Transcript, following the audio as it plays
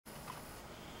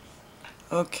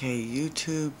Okay,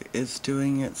 YouTube is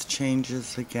doing its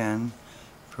changes again.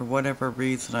 For whatever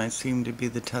reason, I seem to be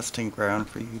the testing ground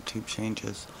for YouTube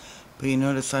changes. But you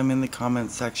notice I'm in the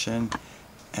comments section,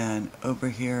 and over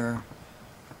here,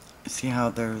 see how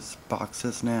there's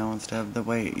boxes now instead of the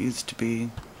way it used to be?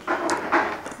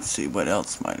 Let's see what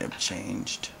else might have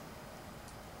changed.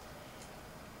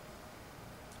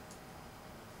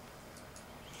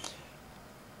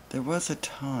 There was a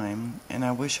time, and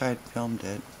I wish I had filmed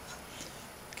it.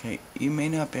 Okay, you may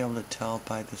not be able to tell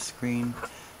by the screen,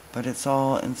 but it's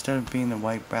all, instead of being the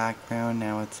white background,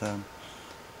 now it's a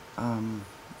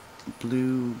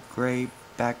blue-gray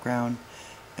background.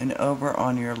 And over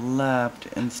on your left,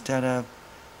 instead of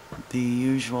the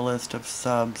usual list of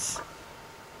subs,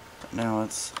 now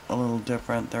it's a little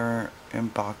different. They're in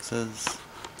boxes.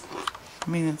 I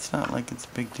mean, it's not like it's a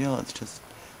big deal, it's just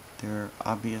they're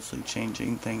obviously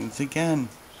changing things again.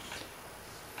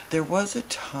 There was a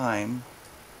time,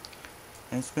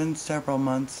 and it's been several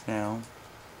months now,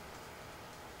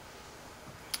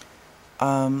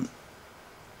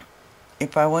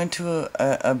 if I went to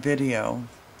a video,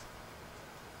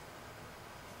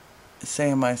 say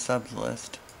in my subs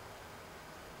list,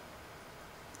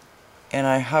 and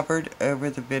I hovered over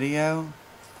the video,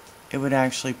 it would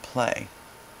actually play.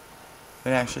 It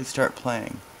would actually start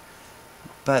playing.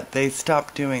 But they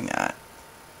stopped doing that.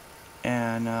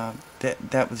 And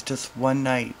that was just one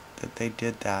night that they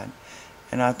did that.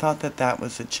 And I thought that that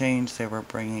was a change they were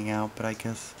bringing out, but I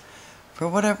guess for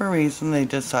whatever reason they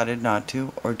decided not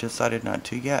to, or decided not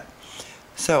to yet.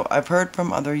 So I've heard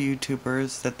from other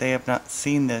YouTubers that they have not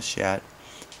seen this yet.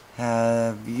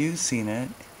 Have you seen it?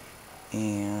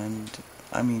 And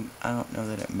I mean, I don't know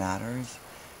that it matters.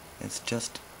 It's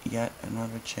just yet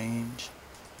another change.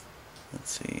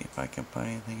 Let's see if I can find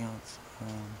anything else.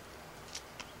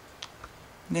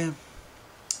 Yeah.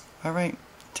 Alright.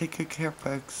 Take good care,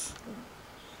 folks.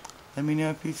 Let me know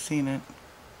if you've seen it.